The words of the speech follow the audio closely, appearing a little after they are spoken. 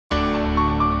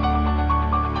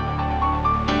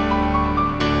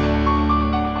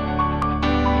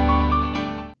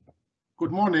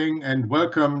Good morning and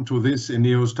welcome to this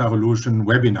INEOS Styrolution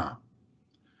webinar.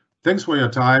 Thanks for your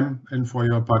time and for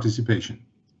your participation.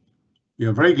 We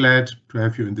are very glad to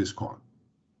have you in this call.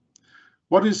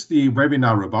 What is the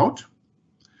webinar about?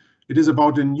 It is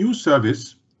about a new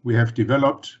service we have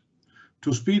developed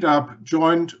to speed up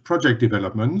joint project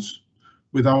developments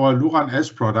with our Luran S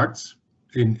products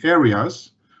in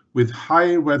areas with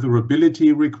high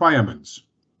weatherability requirements.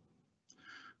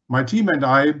 My team and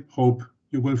I hope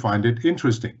you will find it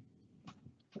interesting.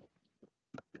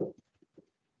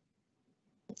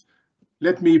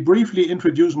 Let me briefly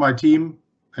introduce my team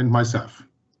and myself.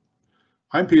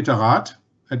 I'm Peter Rath,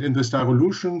 and in the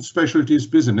Styrolution Specialties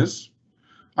business,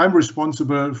 I'm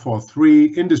responsible for 3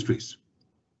 industries: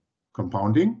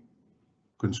 compounding,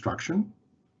 construction,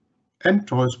 and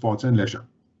toy sports and leisure.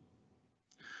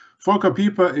 Volker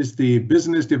Pieper is the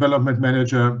Business Development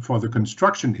Manager for the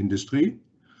construction industry,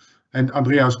 and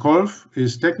Andreas Kolf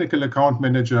is Technical Account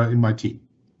Manager in my team.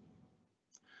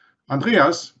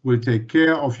 Andreas will take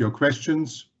care of your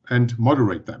questions and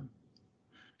moderate them,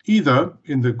 either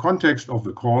in the context of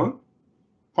the call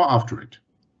or after it.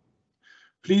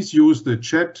 Please use the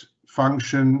chat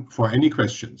function for any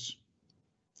questions.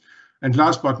 And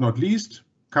last but not least,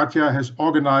 Katja has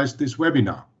organized this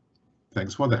webinar.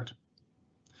 Thanks for that.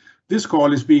 This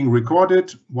call is being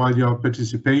recorded while your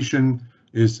participation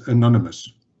is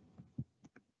anonymous.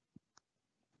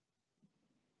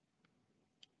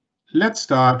 Let's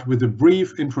start with a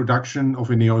brief introduction of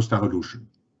INEOS Styrolution.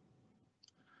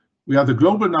 We are the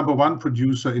global #1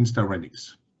 producer in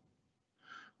styrenics.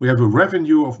 We have a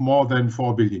revenue of more than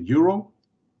 4 billion euro,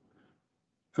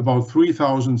 about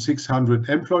 3,600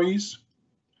 employees,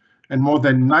 and more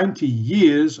than 90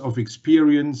 years of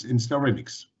experience in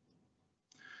styrenics.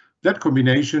 That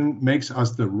combination makes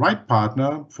us the right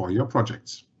partner for your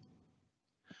projects.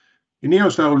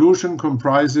 INEOS Styrolution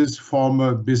comprises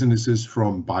former businesses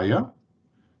from Bayer,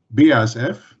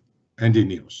 BASF, and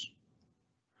INEOS.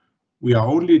 We are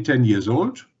only 10 years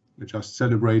old. We just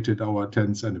celebrated our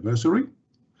 10th anniversary,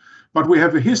 but we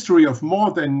have a history of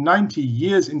more than 90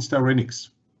 years in styrenics.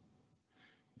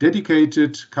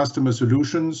 Dedicated customer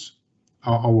solutions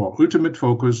are our ultimate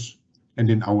focus and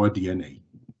in our DNA.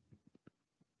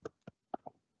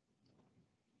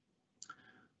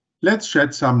 Let's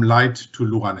shed some light to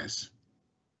Luran S.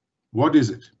 What is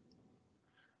it?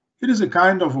 It is a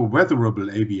kind of a weatherable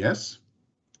ABS,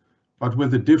 but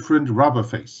with a different rubber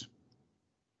face.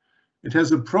 It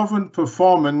has a proven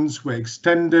performance where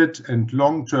extended and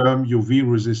long-term UV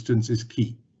resistance is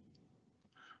key.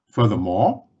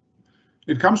 Furthermore,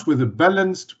 it comes with a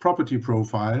balanced property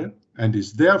profile and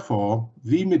is therefore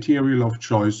the material of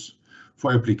choice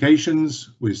for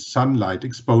applications with sunlight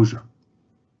exposure.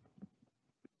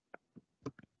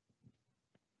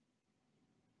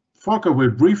 Volker will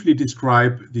briefly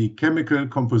describe the chemical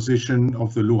composition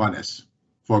of the Luran S.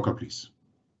 Volker, please.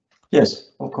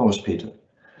 Yes, of course, Peter.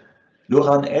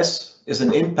 Luran S is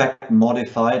an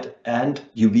impact-modified and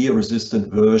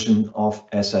UV-resistant version of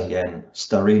SAN,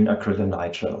 styrene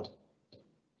acrylonitrile.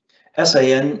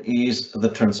 SAN is the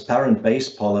transparent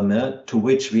base polymer to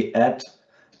which we add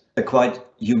a quite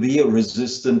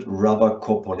UV-resistant rubber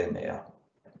copolymer.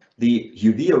 The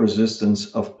UV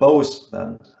resistance of both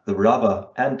then, the rubber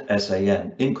and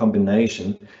SAN in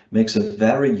combination makes a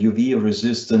very UV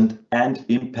resistant and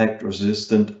impact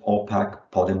resistant opaque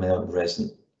polymer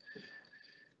resin.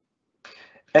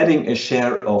 Adding a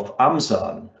share of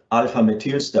AMSAN,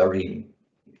 alpha-methylstyrene,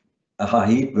 a high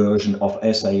heat version of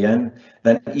SAN,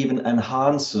 then even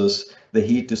enhances the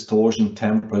heat distortion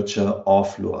temperature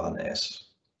of Luran S.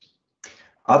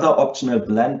 Other optional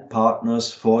blend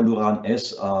partners for Luran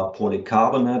S are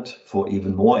polycarbonate for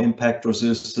even more impact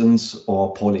resistance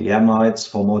or polyamides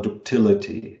for more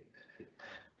ductility.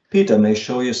 Peter may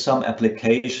show you some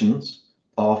applications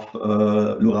of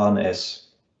Luran S.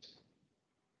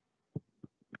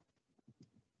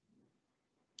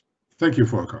 Thank you,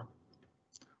 Volker.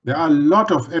 There are a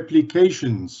lot of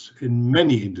applications in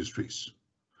many industries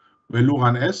where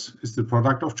Luran S is the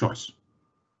product of choice.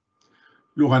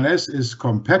 Luran S is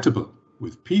compatible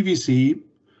with PVC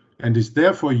and is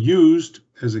therefore used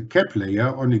as a cap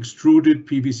layer on extruded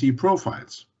PVC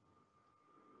profiles.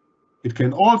 It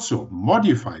can also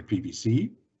modify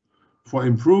PVC for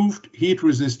improved heat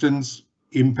resistance,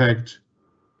 impact,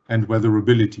 and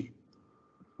weatherability.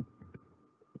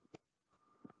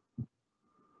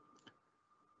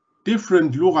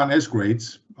 Different Luran S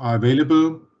grades are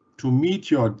available to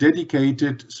meet your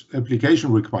dedicated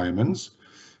application requirements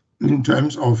in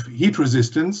terms of heat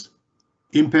resistance,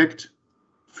 impact,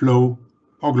 flow,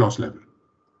 or gloss level.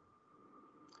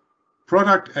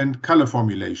 Product and color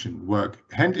formulation work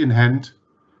hand in hand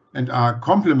and are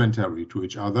complementary to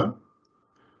each other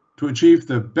to achieve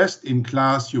the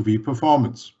best-in-class UV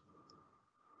performance.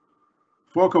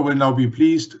 Volker will now be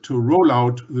pleased to roll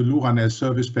out the Luran S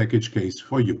Service Package case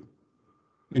for you.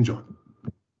 Enjoy.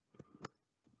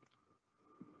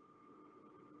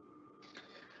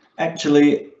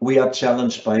 Actually, we are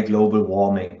challenged by global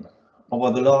warming.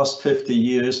 Over the last 50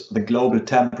 years, the global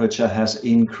temperature has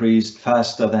increased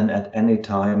faster than at any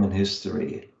time in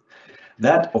history.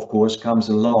 That, of course, comes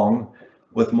along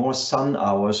with more sun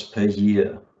hours per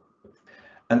year.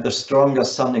 And the stronger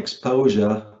sun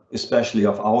exposure, especially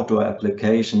of outdoor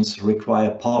applications,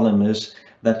 require polymers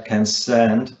that can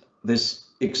stand these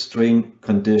extreme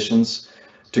conditions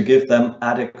to give them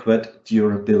adequate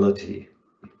durability.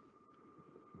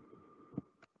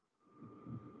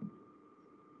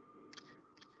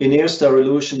 INEOS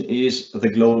Styrolution is the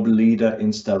global leader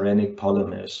in styrenic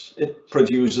polymers. It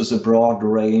produces a broad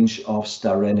range of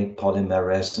styrenic polymer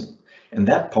resin. In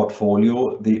that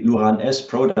portfolio, the Luran S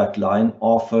product line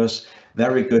offers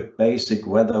very good basic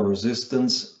weather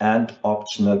resistance and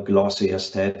optional glossy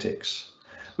aesthetics.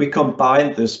 We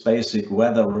combine this basic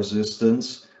weather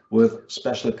resistance with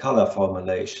special color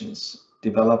formulations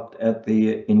developed at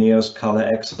the INEOS Color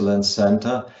Excellence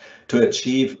Center to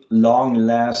achieve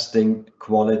long-lasting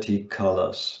quality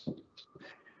colors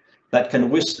that can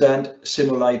withstand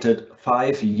simulated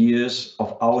 5 years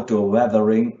of outdoor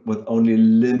weathering with only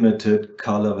limited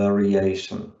color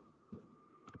variation.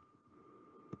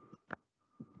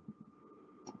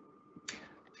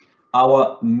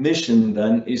 Our mission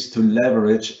then is to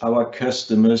leverage our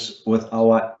customers with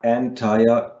our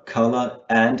entire color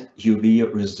and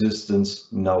UV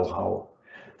resistance know-how.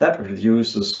 That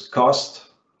reduces cost,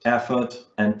 effort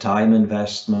and time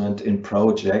investment in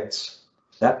projects.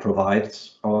 That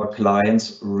provides our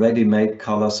clients ready-made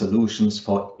color solutions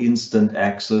for instant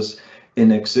access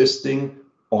in existing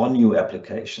or new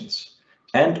applications.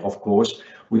 And of course,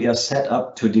 we are set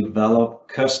up to develop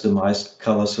customized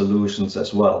color solutions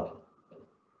as well.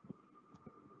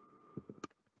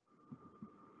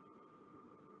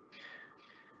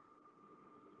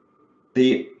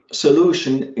 The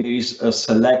solution is a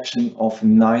selection of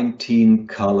 19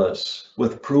 colors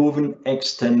with proven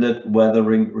extended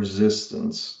weathering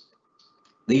resistance.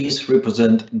 These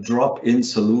represent drop-in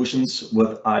solutions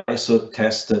with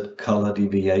ISO-tested color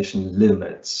deviation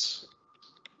limits.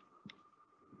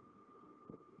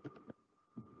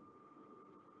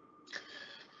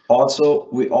 Also,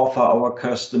 we offer our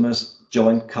customers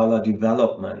joint color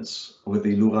developments with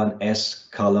the Luran S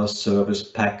Color Service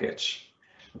Package.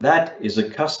 That is a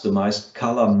customized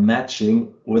color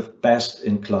matching with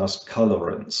best-in-class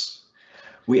colorants.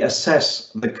 We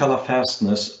assess the color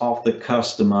fastness of the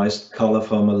customized color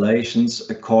formulations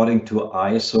according to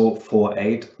ISO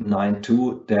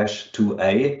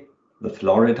 4892-2A, the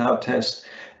Florida test,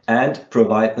 and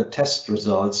provide the test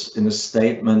results in a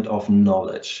statement of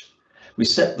knowledge. We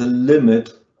set the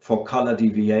limit for color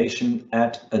deviation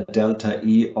at a delta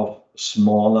E of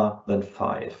smaller than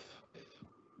 5.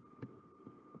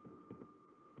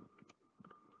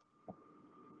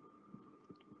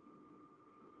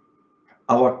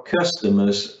 Our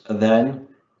customers then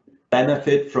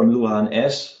benefit from Luran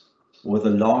S with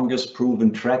the longest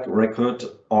proven track record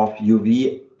of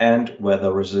UV and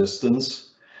weather resistance,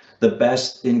 the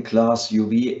best-in-class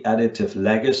UV additive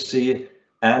legacy,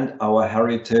 and our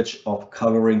heritage of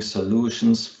coloring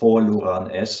solutions for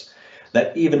Luran S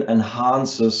that even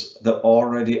enhances the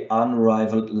already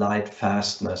unrivaled light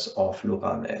fastness of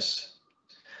Luran S.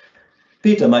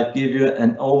 Peter might give you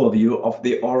an overview of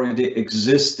the already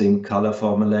existing color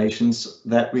formulations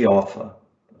that we offer.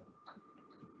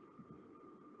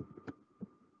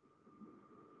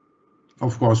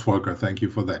 Of course, Volker, thank you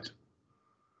for that.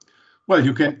 Well,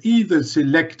 you can either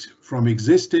select from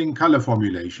existing color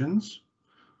formulations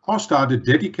or start a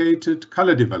dedicated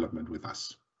color development with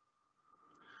us.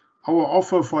 Our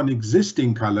offer for an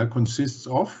existing color consists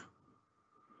of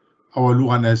our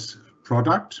Luran S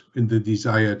product in the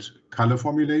desired color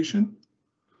formulation,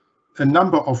 a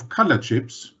number of color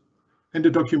chips, and a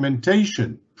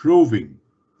documentation proving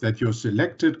that your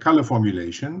selected color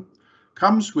formulation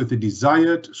comes with the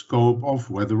desired scope of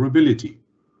weatherability.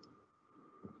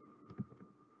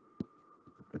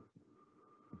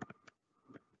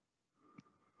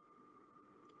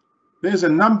 There's a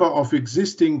number of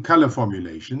existing color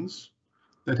formulations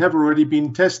that have already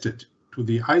been tested to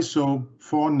the ISO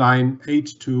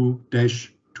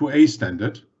 4982-2A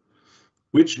standard,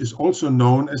 which is also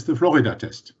known as the Florida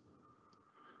test.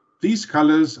 These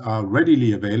colors are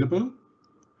readily available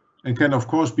and can of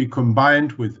course be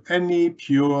combined with any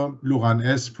pure Luran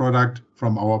S product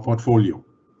from our portfolio.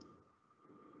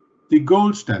 The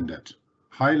gold standard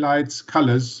highlights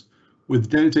colors with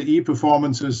delta E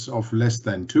performances of less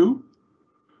than 2.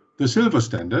 The silver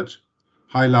standard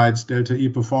highlights delta E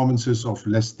performances of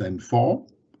less than 4.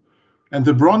 And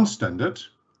the bronze standard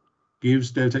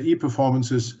gives delta E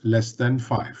performances less than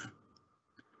 5.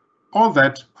 All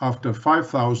that after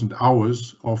 5,000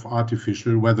 hours of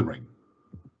artificial weathering.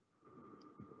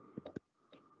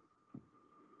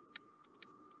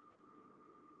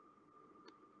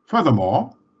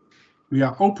 Furthermore, we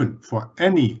are open for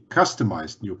any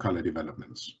customized new color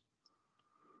developments.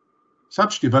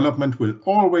 Such development will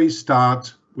always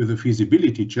start with a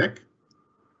feasibility check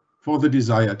for the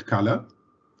desired color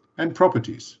and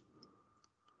properties.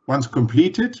 Once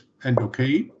completed and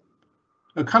okay,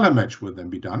 a color match will then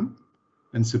be done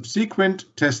and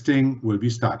subsequent testing will be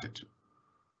started.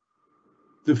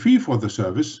 The fee for the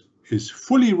service is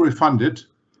fully refunded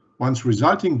once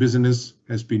resulting business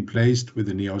has been placed with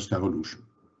INEOS Styrolution.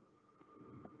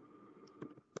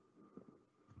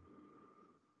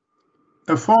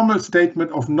 A formal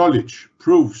statement of knowledge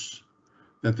proves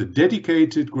that the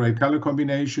dedicated gray color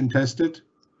combination tested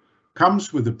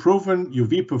comes with a proven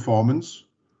UV performance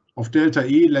of delta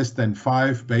E less than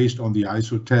 5 based on the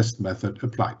ISO test method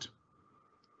applied.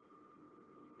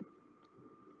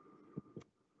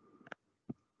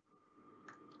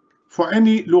 For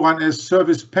any Luran S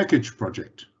Service Package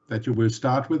project that you will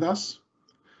start with us,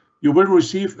 you will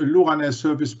receive a Luran S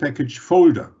Service Package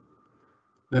folder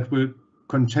that will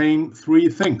contain 3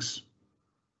 things: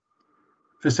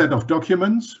 a set of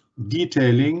documents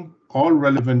detailing all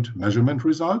relevant measurement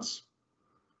results,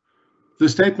 the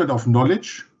statement of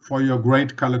knowledge for your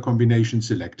great color combination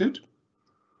selected,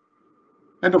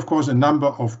 and of course a number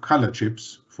of color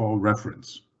chips for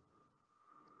reference.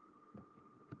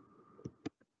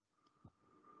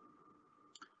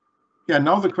 Yeah,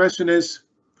 now the question is,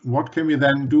 what can we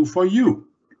then do for you?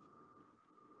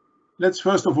 Let's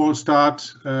first of all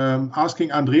start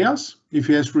asking Andreas if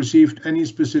he has received any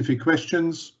specific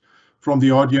questions from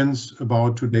the audience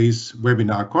about today's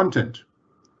webinar content.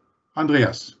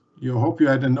 Andreas, you hope you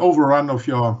had an overrun of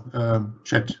your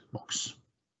chat box.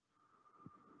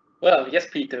 Well, yes,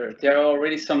 Peter, there are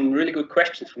already some really good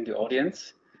questions from the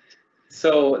audience.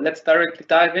 So let's directly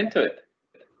dive into it.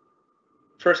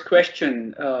 First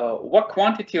question, what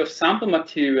quantity of sample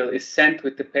material is sent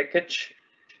with the package?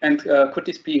 And could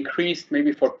this be increased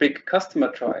maybe for big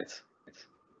customer trials?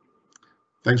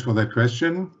 Thanks for that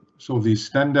question. So the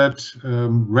standard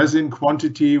resin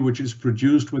quantity which is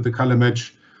produced with the color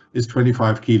match is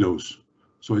 25 kilos.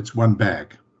 So it's 1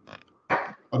 bag.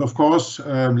 But of course,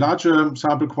 larger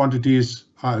sample quantities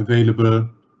are available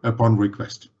upon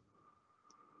request.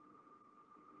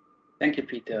 Thank you,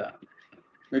 Peter.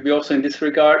 Maybe also in this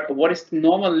regard, what is the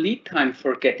normal lead time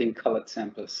for getting colored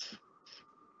samples?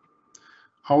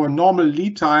 Our normal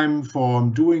lead time for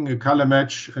doing a color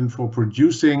match and for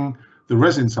producing the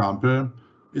resin sample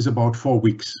is about 4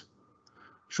 weeks.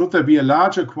 Should there be a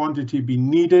larger quantity be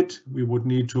needed, we would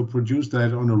need to produce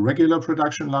that on a regular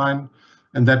production line,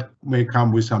 and that may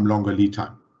come with some longer lead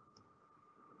time.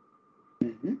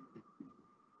 Mm-hmm.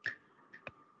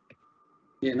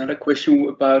 Yeah, another question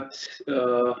about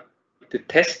the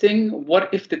testing. What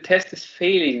if the test is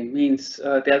failing, means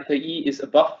delta E is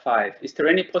above 5? Is there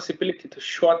any possibility to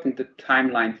shorten the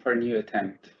timeline for a new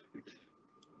attempt?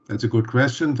 That's a good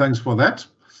question. Thanks for that.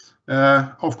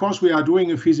 Of course, we are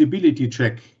doing a feasibility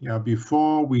check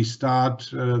before we start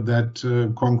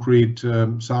that concrete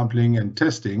sampling and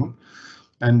testing.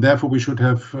 And therefore, we should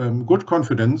have good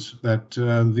confidence that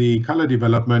the color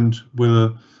development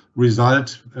will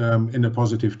result in a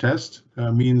positive test,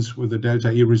 means with a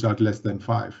delta E result less than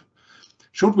 5.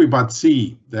 Should we but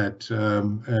see that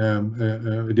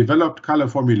a developed color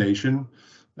formulation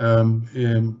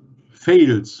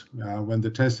fails when the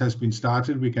test has been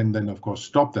started, we can then of course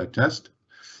stop that test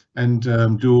and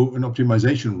do an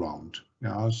optimization round.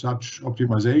 Such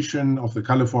optimization of the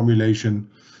color formulation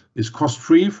is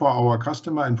cost-free for our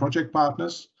customer and project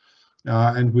partners.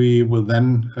 And we will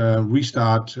then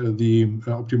restart the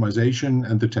optimization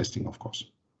and the testing, of course.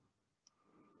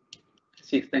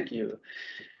 See, thank you.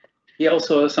 Here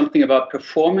also something about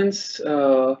performance.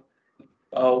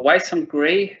 Why some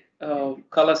gray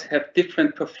colors have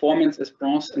different performance as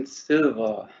bronze and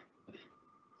silver?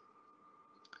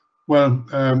 Well,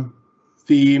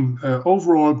 the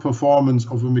overall performance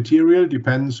of a material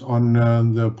depends on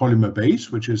the polymer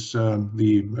base, which is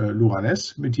the Luran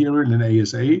S material in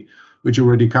ASA, which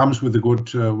already comes with a good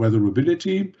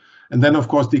weatherability. And then, of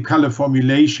course, the color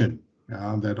formulation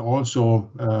that also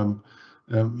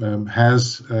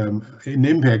has an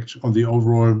impact on the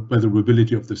overall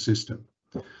weatherability of the system.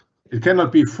 it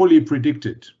cannot be fully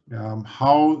predicted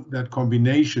how that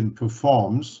combination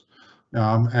performs,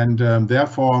 and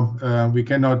therefore we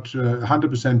cannot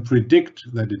 100%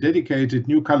 predict that a dedicated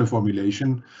new color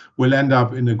formulation will end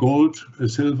up in a gold, a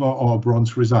silver, or a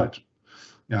bronze result.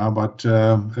 But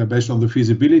based on the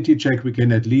feasibility check, we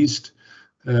can at least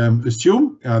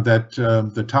assume that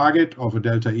the target of a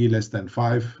delta E less than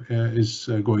 5 is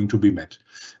going to be met.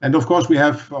 And of course, we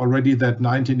have already that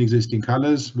 19 existing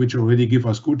colors, which already give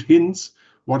us good hints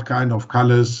what kind of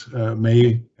colors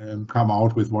may come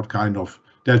out with what kind of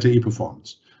delta E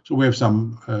performance. So we have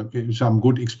some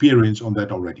good experience on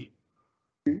that already.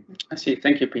 I see.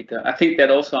 Thank you, Peter. I think that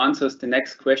also answers the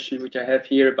next question, which I have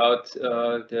here about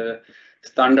the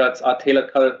standards are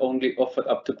tailored colored only offered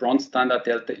up to bronze standard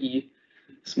delta E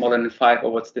smaller than 5,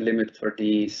 or what's the limit for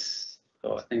these?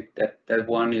 So I think that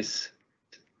one is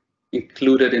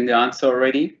included in the answer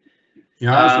already.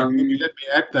 Yeah, so maybe let me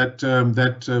add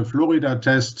that Florida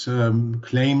test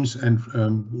claims and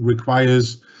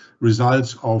requires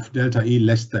results of delta E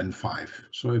less than 5.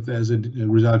 So if there's a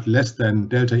result less than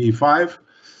delta E 5,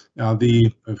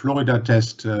 the Florida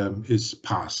test is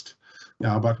passed.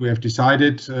 But we have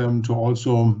decided to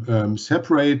also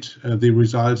separate the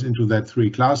results into that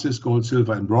 3 classes, gold,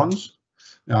 silver, and bronze,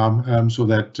 so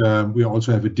that we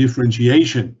also have a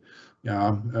differentiation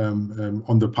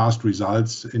on the past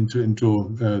results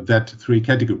into that 3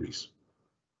 categories.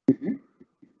 Mm-hmm.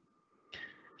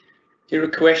 Here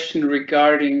a question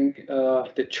regarding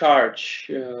the charge.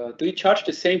 Do you charge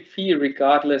the same fee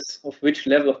regardless of which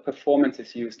level of performance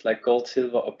is used, like gold,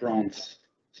 silver, or bronze?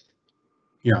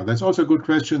 Yeah, that's also a good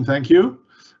question. Thank you.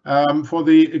 For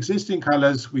the existing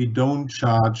colors, we don't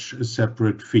charge a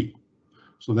separate fee.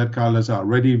 So that colors are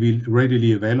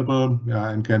readily available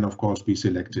and can, of course, be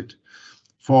selected.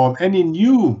 For any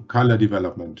new color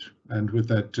development, and with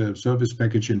that service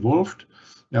package involved,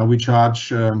 we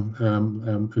charge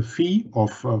a fee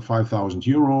of 5,000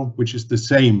 euro, which is the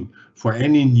same for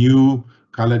any new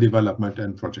color development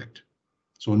and project.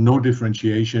 So no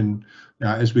differentiation,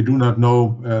 as we do not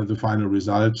know the final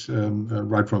result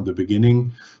right from the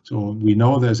beginning. So we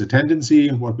know there's a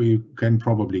tendency, what we can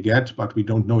probably get, but we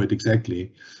don't know it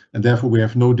exactly. And therefore we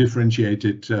have no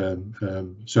differentiated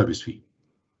service fee.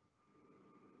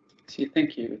 See,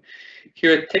 thank you.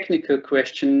 Here a technical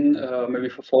question, maybe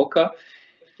for Volker.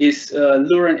 Is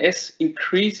Luran S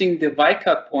increasing the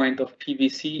Vicar point of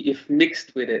PVC if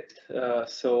mixed with it?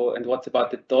 And what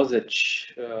about the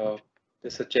dosage? The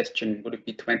suggestion, would it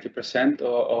be 20%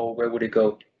 or where would it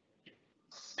go?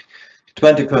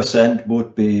 20%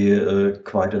 would be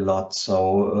quite a lot.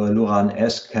 So Luran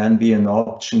S can be an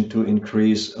option to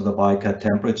increase the Vicar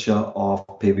temperature of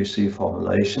PVC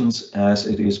formulations as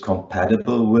it is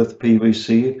compatible with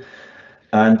PVC.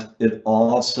 And it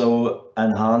also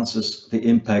enhances the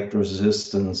impact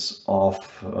resistance of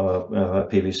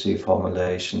PVC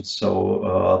formulations.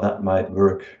 So that might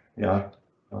work. Yeah,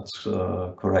 that's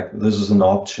correct. This is an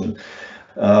option.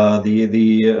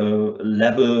 The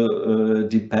level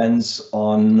depends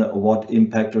on what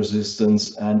impact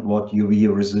resistance and what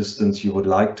UV resistance you would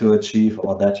like to achieve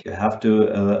or that you have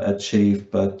to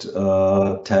achieve, but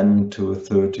 10 to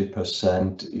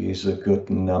 30% is a good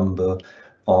number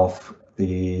of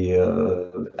the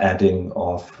adding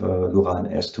of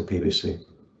Luran S to PVC.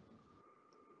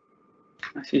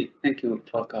 I see. Thank you,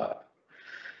 Volker.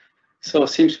 So it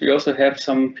seems we also have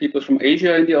some people from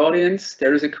Asia in the audience.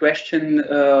 There is a question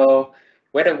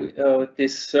whether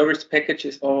this service package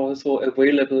is also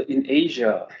available in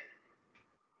Asia.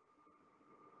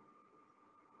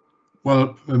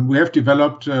 Well, we have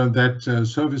developed that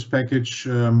service package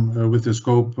with the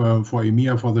scope for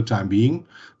EMEA for the time being,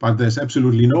 but there's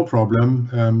absolutely no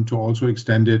problem to also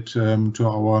extend it to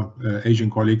our Asian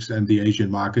colleagues and the Asian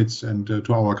markets and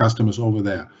to our customers over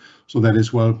there. So that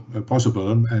is well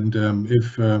possible. And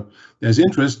if there's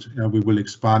interest, we will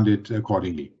expand it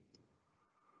accordingly.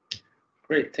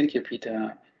 Great. Thank you,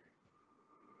 Peter.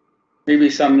 Maybe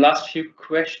some last few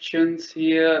questions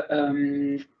here.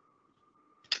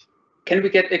 Can we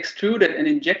get extruded and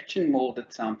injection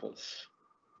molded samples?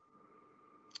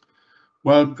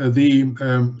 Well,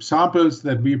 the samples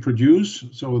that we produce,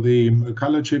 so the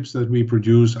color chips that we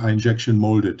produce are injection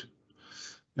molded.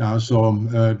 So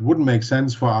it wouldn't make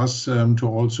sense for us to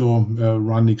also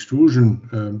run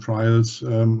extrusion trials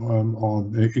or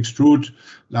extrude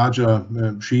larger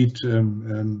sheet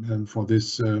for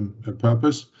this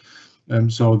purpose.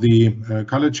 So the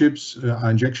color chips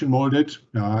are injection molded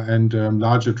and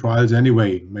larger trials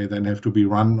anyway may then have to be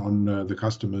run on the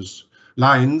customer's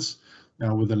lines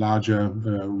with a larger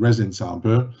resin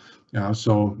sample.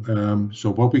 So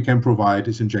what we can provide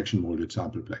is injection molded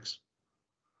sample plex.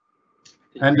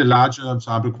 and a larger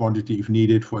sample quantity if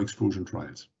needed for extrusion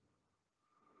trials.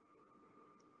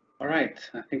 All right,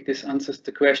 I think this answers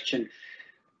the question.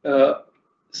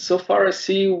 So far, I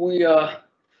see we are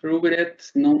through with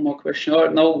it. No more questions. Oh,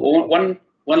 no, one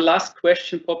last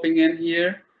question popping in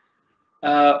here.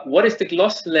 What is the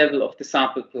gloss level of the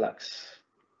sample plugs?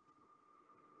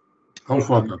 Oh,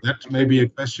 Volker, that may be a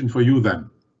question for you then.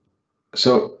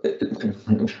 So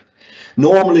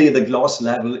normally the gloss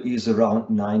level is around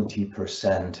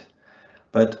 90%,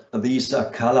 but these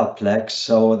are color plaques,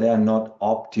 so they are not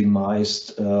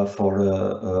optimized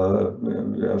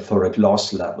for a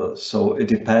gloss level. So it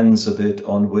depends a bit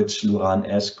on which Luran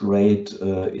S grade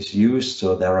is used.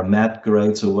 So there are matte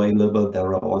grades available,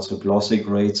 there are also glossy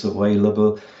grades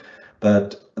available,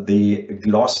 but the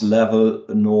gloss level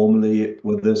normally,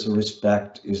 with this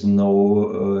respect, is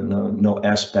no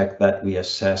aspect that we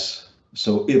assess.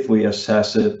 So if we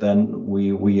assess it, then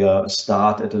we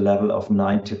start at a level of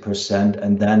 90%,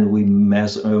 and then we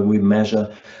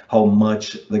measure how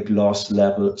much the gloss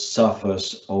level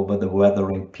suffers over the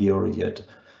weathering period.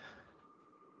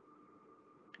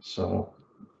 So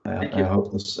I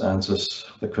hope this answers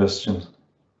the question.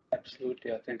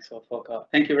 Absolutely, I think so, Volker.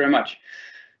 Thank you very much.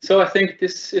 So I think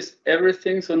this is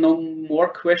everything. So no more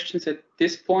questions at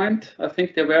this point. I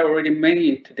think there were already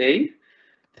many today.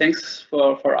 Thanks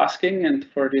for asking and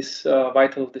for this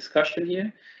vital discussion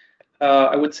here.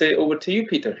 I would say over to you,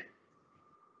 Peter.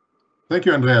 Thank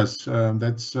you, Andreas.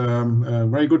 That's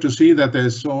very good to see that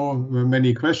there's so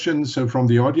many questions from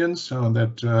the audience.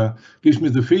 That gives me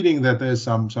the feeling that there's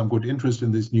some good interest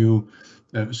in this new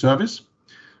service.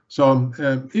 So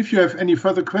if you have any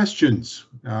further questions,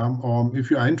 or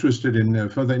if you are interested in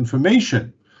further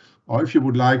information, or if you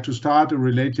would like to start a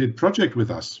related project with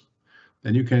us,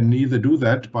 then you can either do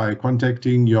that by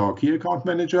contacting your key account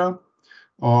manager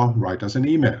or write us an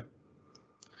email.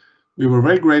 We were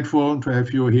very grateful to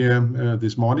have you here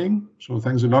this morning. So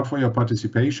thanks a lot for your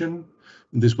participation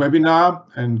in this webinar,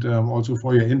 and also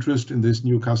for your interest in this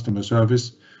new customer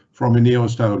service from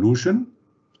INEOS Styrolution.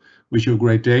 Wish you a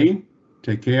great day.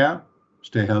 Take care,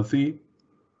 stay healthy,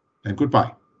 and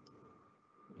goodbye.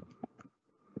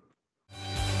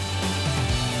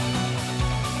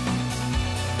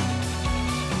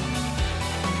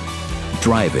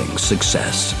 Driving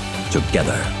success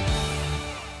together.